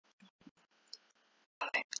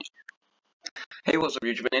Hey, what's up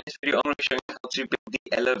YouTube? In this video I'm going to be showing you how to build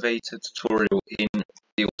the elevator tutorial in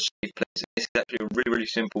your safe place. This is actually a really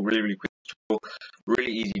simple, really quick tutorial,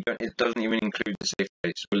 really easy. It doesn't even include the safe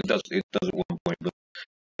place. Well, it does at one point, but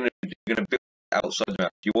you're going to build outside the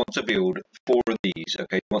map. You want to build 4 of these,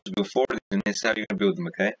 okay? You want to build 4 of these, and this is how you're going to build them,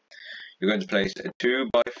 okay? You're going to place a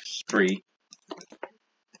 2x3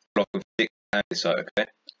 block of thick andesite, okay?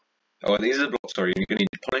 Oh, these are the blocks, sorry. You're going to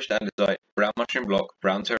need polished andesite, brown mushroom block,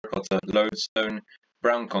 brown terracotta, lodestone,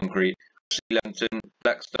 brown concrete, sea lantern,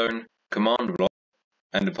 black stone, command block,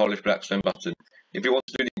 and a polished blackstone button. If you want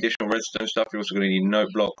to do the additional redstone stuff, you're also going to need note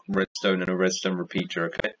block, redstone, and a redstone repeater,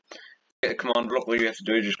 okay? To get a command block, all you have to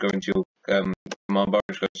do is just go into your command bar,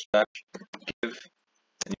 just go slash, give,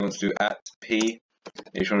 and you want to do @p,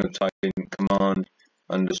 and you just want to type in command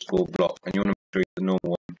underscore block, and you want to make sure it's the normal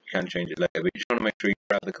one. You can change it later, but you just want to make sure you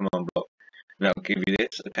grab the command block, and that will give you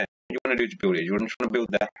this. Okay, what you want to do to build it, you just want to build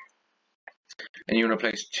that, and you want to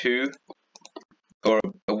place 2 or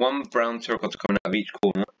a 1 brown terracotta coming out of each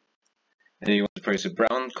corner, and then you want to place a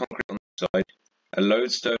brown concrete on this side, a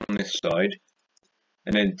lodestone on this side,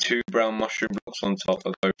 and then 2 brown mushroom blocks on top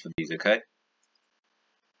of both of these. Okay.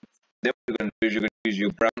 Then what you're going to do is you're going to use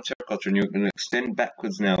your brown terracotta, and you're going to extend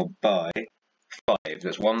backwards now by 5.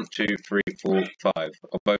 That's 1, 2, 3, 4, 5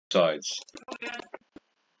 on both sides.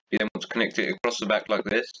 You then want to connect it across the back like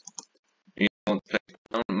this. You want to place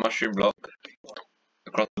brown mushroom block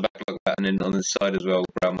across the back like that, and then on the side as well,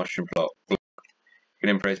 brown mushroom block. You can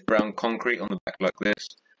then place brown concrete on the back like this,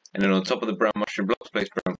 and then on top of the brown mushroom blocks, place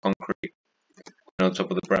brown concrete, and on top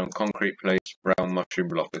of the brown concrete, place brown mushroom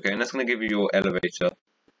block. Okay, and that's going to give you your elevator.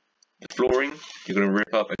 The flooring, you're going to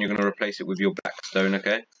rip up, and you're going to replace it with your black stone.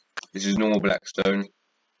 Okay. This is normal black stone,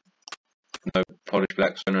 no polished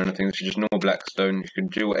black stone or anything. This is just normal black stone. You can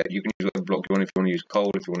do whatever, you can use whatever block you want. If you want to use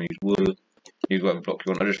coal, if you want to use wool, use whatever block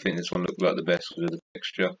you want. I just think this one looks like the best because of the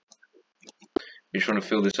texture. You just want to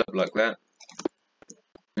fill this up like that.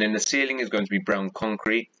 And then the ceiling is going to be brown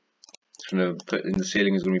concrete. Just going to put in the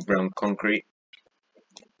ceiling is going to be brown concrete.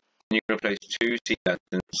 And you're going to place 2 sea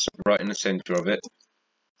lanterns right in the center of it,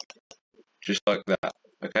 just like that.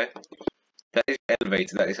 Okay. That is the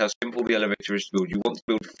elevator. That is how simple the elevator is to build. You want to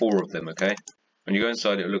build 4 of them, okay? When you go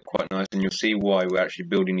inside, it'll look quite nice, and you'll see why we're actually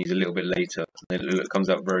building these a little bit later. It comes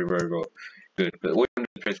out very good. But all you want to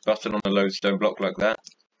do is press button on the lodestone block like that.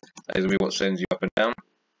 That is going to be what sends you up and down.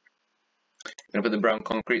 You're going to put the brown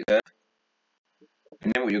concrete there.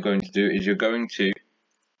 And then what you're going to do is you're going to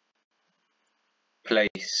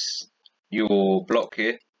place your block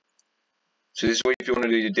here. So this is what, if you want to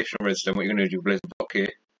do the additional redstone, what you're going to do is you'll place a block here.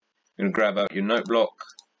 You're going to grab out your note block,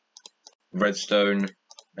 redstone,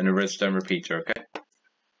 and a redstone repeater, okay?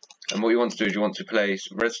 And what you want to do is you want to place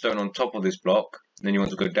redstone on top of this block, and then you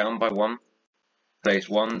want to go down by 1, place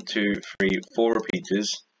 1, 2, 3, 4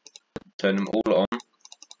 repeaters, turn them all on,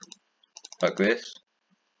 like this.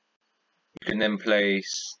 You can then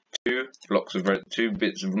place 2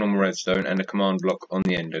 bits of normal redstone and a command block on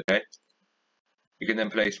the end, okay? You can then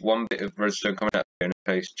place 1 bit of redstone coming out here and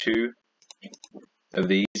place 2 of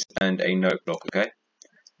these and a note block, okay?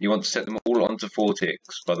 You want to set them all onto 4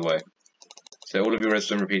 ticks, by the way. Set all of your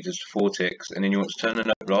redstone repeaters to 4 ticks, and then you want to turn the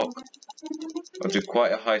note block onto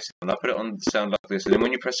quite a high sound. I put it on the sound like this, and then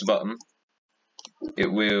when you press the button, it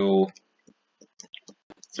will.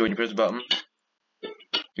 So when you press the button,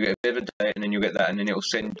 you get a bit of a delay, and then you get that, and then it will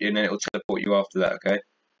send you, and then it will teleport you after that, okay?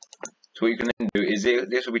 So what you can then do is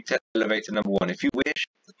this will be elevator number 1. If you wish,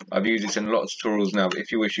 I've used this in a lot of tutorials now, but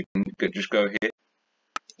if you wish, you can just go here.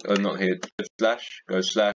 Oh, not here. Slash, go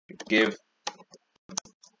slash, give,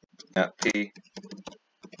 @p,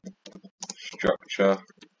 structure,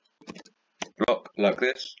 block, like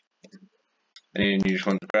this. And then you just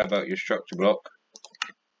want to grab out your structure block.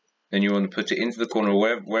 Then you want to put it into the corner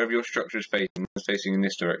wherever your structure is facing. It's facing in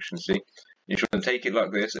this direction, see? You just want to take it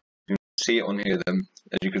like this. You can see it on here then,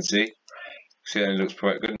 as you can see. See that it looks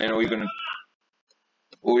quite good. And then all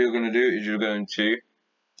you're going to do is you're going to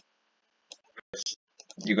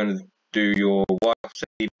do your Y offset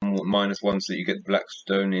 -1 so that you get the black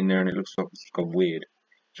stone in there, and it looks like it's got weird.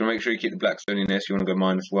 So make sure you keep the black stone in there, so you want to go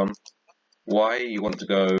 -1. Y, you want to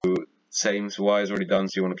go same, so Y is already done,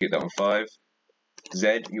 so you want to keep that on 5.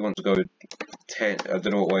 Z, you want to go 10, I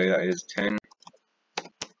don't know what way that is, 10.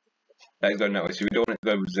 That is going that way, so we don't want it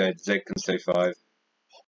to go with Z. Z can stay 5.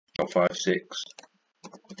 Not 5, 6.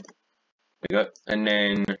 There you go. And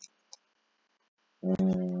then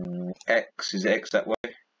X, is X that way?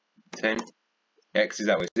 10. X is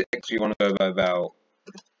that way. So X you want to go by about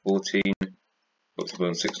 14. What's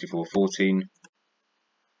the 64? 14.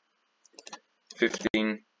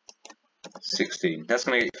 15. 16. That's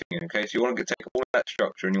going to get your thing in, okay? So you want to take all of that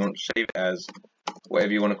structure and you want to save it as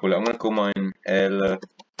whatever you want to call it. I'm going to call mine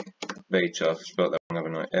elevator. I've spelled that wrong,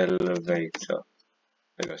 haven't I? Elevator.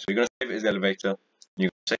 There we go. So you're going to save it as elevator. You're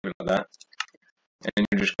going to save it like that. And then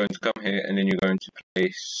you're just going to come here and then you're going to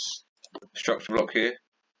place structure block here.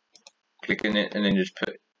 Click in it and then just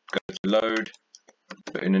go to load.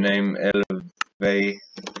 Put in the name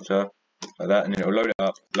elevator. Like that. And then it will load it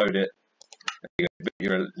up. Load it. And you go to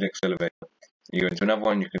your next elevator. You go into another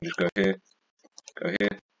one, you can just go here, go to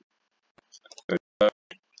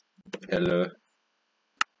load,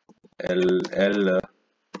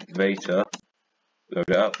 elevator, load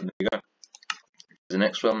it up, and there you go. The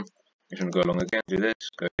next one, you're going to go along again, do this,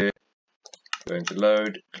 go here, go into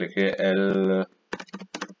load, click here, elevator,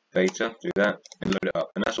 do that, and load it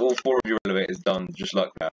up. And that's all 4 of your elevators done, just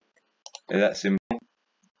like that. They're that simple.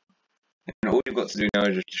 And all you've got to do now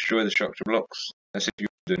is just destroy the structure blocks. That's if you're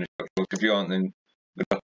doing the structure blocks. If you aren't, then good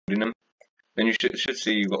luck doing them. Then you should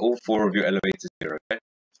see you've got all 4 of your elevators here, okay?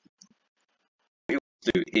 What you want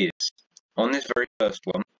to do is, on this very first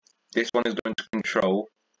one, this one is going to control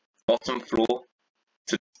bottom floor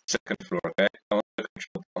to second floor, okay? I want to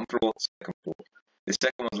control bottom floor to second floor. The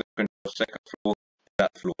second one's going to control second floor to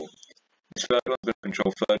that floor. This third one's going to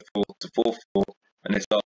control third floor to fourth floor, and this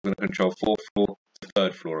last one's going to control fourth floor to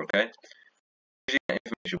third floor, okay? That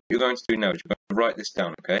information, what you're going to do now is you're going to write this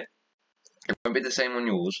down, okay? It won't be the same on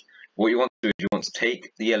yours. What you want to do is you want to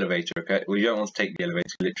take the elevator, okay? Well, you don't want to take the elevator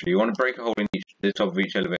literally. You want to break a hole in the top of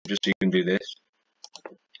each elevator, just so you can do this.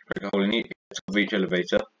 Break a hole in the top of each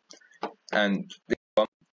elevator, and this one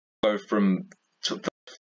go from first floor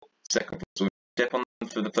to second floor. So when you step on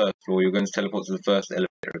for the first floor, you're going to teleport to the first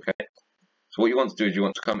elevator, okay? So what you want to do is you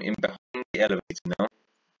want to come in behind the elevator now.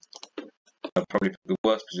 I'll probably pick the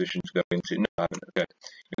worst position to go into. No, I haven't. Okay.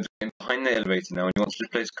 You're going to go in behind the elevator now, and you want to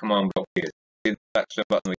just place a command block here. The backstone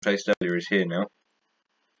button we placed earlier is here now.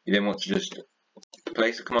 You then want to just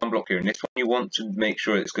place a command block here, and this one you want to make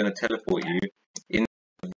sure it's going to teleport you in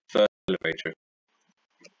the first elevator.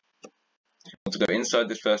 You want to go inside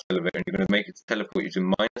this first elevator, and you're going to make it teleport you to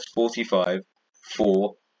minus 45,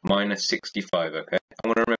 4, minus 65. Okay.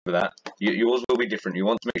 I'm going to remember that. Yours will be different. You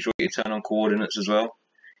want to make sure you turn on coordinates as well.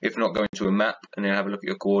 If not, go into a map and then have a look at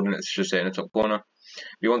your coordinates. It's just there in the top corner.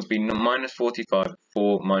 You want to be minus 45,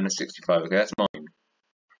 4, minus 65. Okay, that's mine.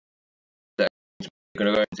 So you're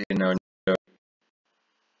going to go into here now and go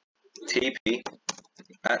TP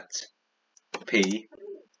at P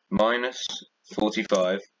minus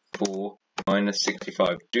 45, 4, minus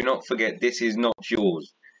 65. Do not forget, this is not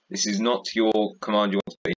yours. This is not your command you want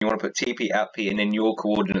to put in. You want to put TP at P and then your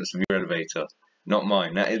coordinates of your elevator. Not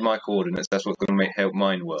mine. That is my coordinates. That's what's going to help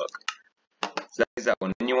mine work. So that is that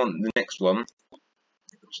one. Then you want the next one.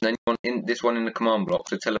 So then you want this one in the command block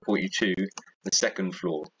to teleport you to the second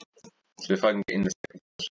floor. So if I can get in the second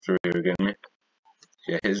floor through here again,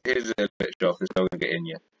 yeah, here's the elevator shaft. This is how we're going to get in,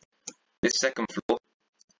 yeah. This second floor,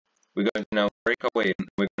 we're going to now break our way in.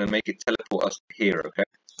 We're going to make it teleport us here, okay?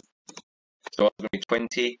 So it's going to be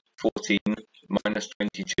 20, 14, minus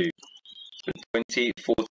 22. So 20,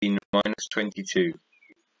 14, minus 22.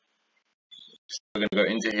 So we're going to go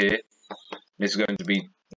into here. This is going to be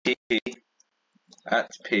TP at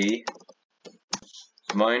P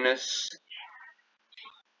minus,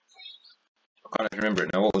 I can't even remember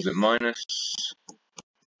it now, what was it? Minus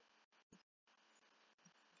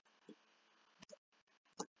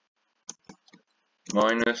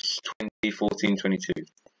 20, 14, 22.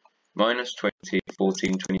 Minus 20,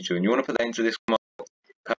 14, 22. And you want to put that into this command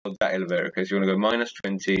called that elevator, okay? So you want to go minus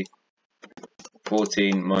 20,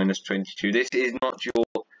 14, minus 22. This is not your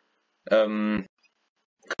command.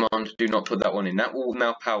 Do not put that one in. That will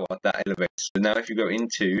now power that elevator. So now if you go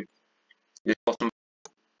into this bottom,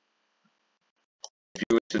 if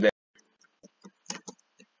you were to there,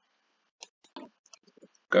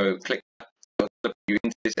 go click that, you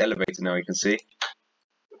into this elevator now, you can see.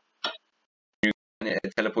 You can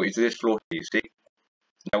teleport you to this floor here, you see.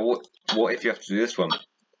 Now what if you have to do this one?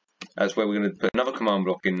 That's where we're going to put another command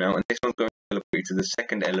block in now, and this one's going to teleport you to the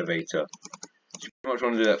second elevator. So you pretty much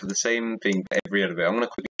want to do that for the same thing for every elevator. I'm going to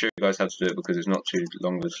quickly show you guys how to do it because it's not too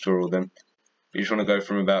long of a tutorial then. You just want to go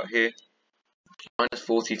from about here, minus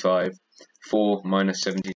 45, 4, minus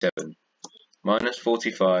 77. Minus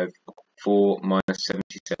 45, 4, minus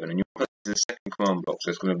 77. And you put the second command block, so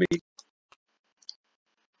it's going to be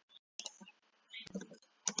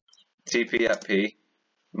TP at P,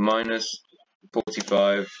 minus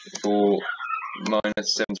 45, 4,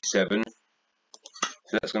 minus 77.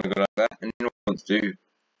 So that's going to go like that. And then what you want to do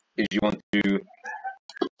is you want to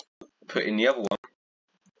put in the other one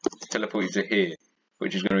to teleport you to here.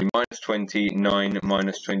 which is going to be minus 29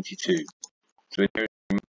 minus 22. So here it's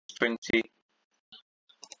minus 20.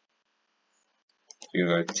 So you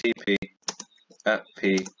go TP at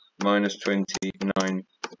P minus 29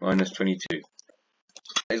 minus 22.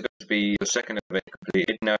 That is going to be your second elevator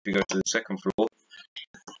completed. Now if you go to the second floor,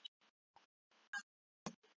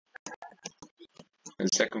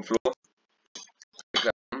 click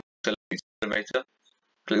that one, select elevator,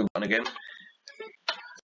 click the button again,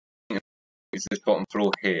 it's this bottom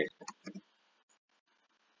floor here.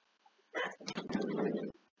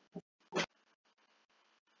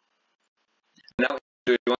 Now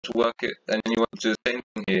you want to work it, and then you want to do the same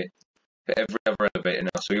thing here for every other elevator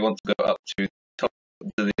now. So you want to go up to the top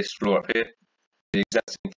of this floor up here, the exact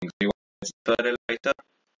same thing. So you want to use the third elevator,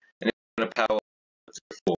 and it's going to power to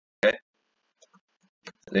the 4, okay?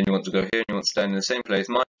 Then you want to go here, and you want to stand in the same place,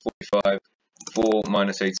 minus 45, 4,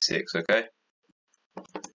 minus 86, okay?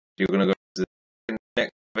 You're going to go to the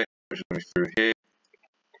next elevator, which is going to be through here.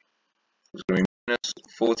 It's going to be minus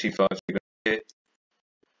 45, so you go here,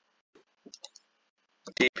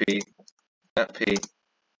 TP at P,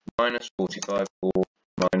 minus 45, 4,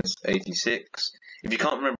 minus 86. If you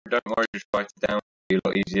can't remember, don't worry, just write it down, it'll be a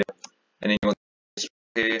lot easier. And then you want this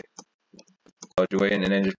here, plug your way in,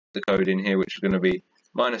 and then just put the code in here, which is going to be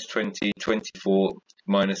minus 20, 24,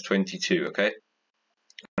 minus 22, okay?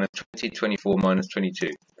 Minus 20, 24, minus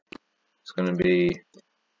 22. It's going to be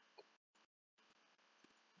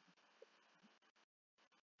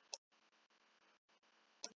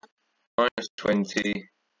minus 20,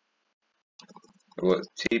 what,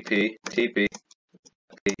 TP, P,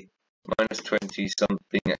 minus 20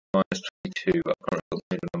 something at minus 22, but I can't remember what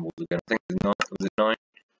the number was again. I think it's 9, was it 9?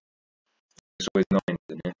 It's always 9,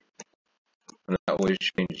 isn't it? And that always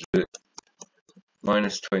changes to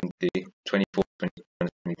minus 20, 24, 20,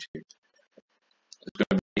 minus 22. It's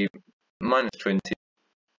going to be minus 20,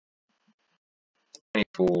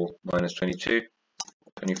 24, minus 22,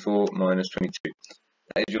 24, minus 22.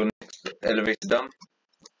 That is your next elevator done.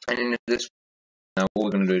 And in this, now all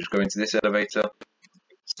we're going to do is go into this elevator,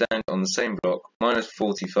 stand on the same block, minus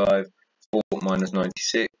 45, 4, minus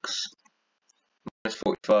 96, minus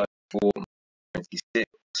 45, 4, minus 96.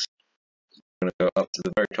 I'm going to go up to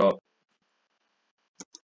the very top,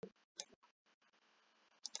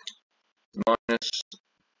 minus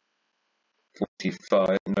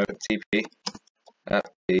 45, no, TP, at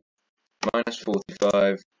P, minus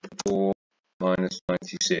 45, 4, minus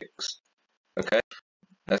 96. Okay,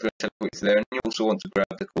 that's going to tell you what's there, and you also want to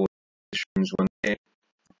grab the coordinations one here,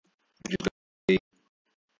 which is going to be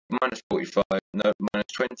minus 45, no,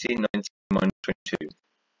 minus 20, 19, minus 22.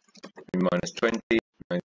 Minus 20,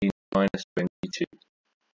 19, minus 22.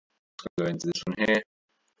 So go into this one here.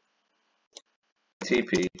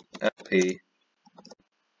 TP at P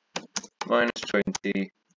minus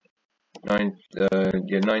 20,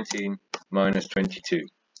 19 minus 22.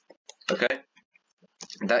 Okay,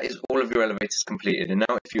 that is all of your elevators completed. And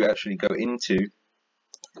now, if you actually go into,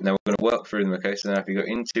 now we're going to work through them. Okay, so now if you go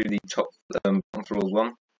into the top bottom floors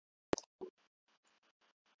one.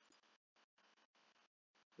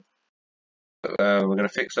 We're going to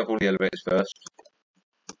fix up all the elevators first.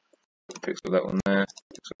 Fix up that one there,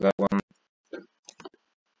 fix up that one,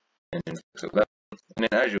 and then fix up that one. And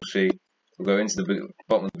then, as you'll see, we'll go into the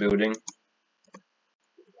bottom of the building.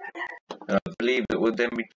 And I believe that we'll then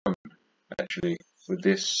be done, actually, with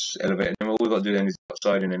this elevator. And all we've got to do then is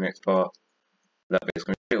outside in the next part. That bit's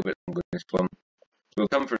going to be a little bit longer than this one. So we'll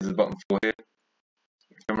come through to the bottom floor here,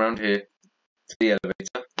 come around here to the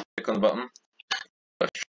elevator, click on the button,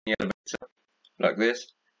 the elevator, like this.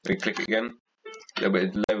 We click it again, a little bit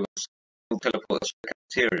of delay, we'll teleport us to the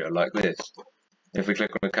cafeteria, like this. If we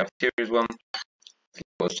click on the cafeterias one,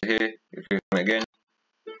 teleport us to here, if we click on it again,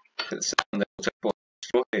 hit the sound, then we'll teleport us to the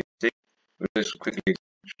floor here. See? We'll just quickly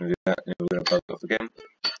do that, and we're going to bug off again.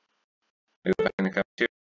 We go back in the cafeteria,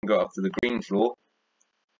 and go up to the green floor.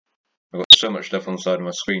 I've got so much stuff on the side of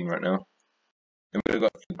my screen right now. Then we're going to go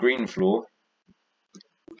up to the green floor.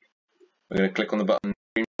 We're going to click on the button.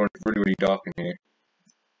 Green floor, it's really, really dark in here.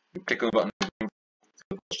 We click on the button,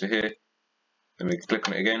 teleport to here. Then we click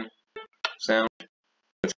on it again. Sound. Go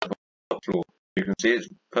to the top floor. You can see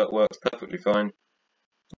it works perfectly fine. You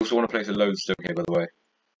also want to place a lodestone here, by the way.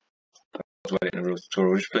 I'll write it in a real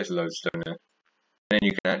tutorial. Just place a lodestone there. And then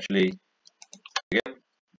you can actually again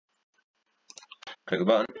click the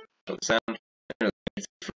button, got the sound, and as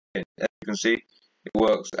you can see, it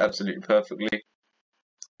works absolutely perfectly.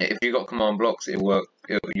 If you've got command blocks, it'll work.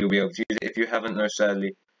 You'll be able to use it. If you haven't, no,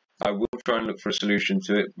 sadly, I will try and look for a solution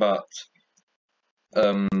to it. But the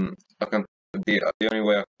only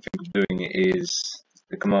way I can think of doing it is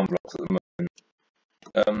the command blocks at the moment.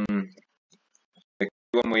 the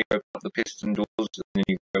one where you open up the piston doors and then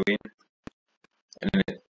you go in, and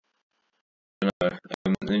then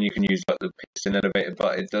then you can use like the piston elevator,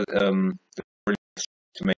 but it does really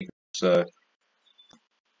to make it so.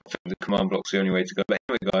 I think the command block's the only way to go. But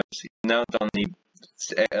anyway, guys, you've now done the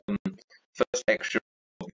first extra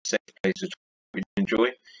of the safe place tutorial. If you enjoy,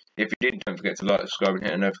 if you did, don't forget to like, subscribe, and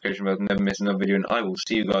hit the notification bell to never miss another video. And I will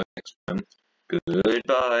see you guys next time.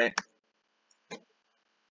 Goodbye.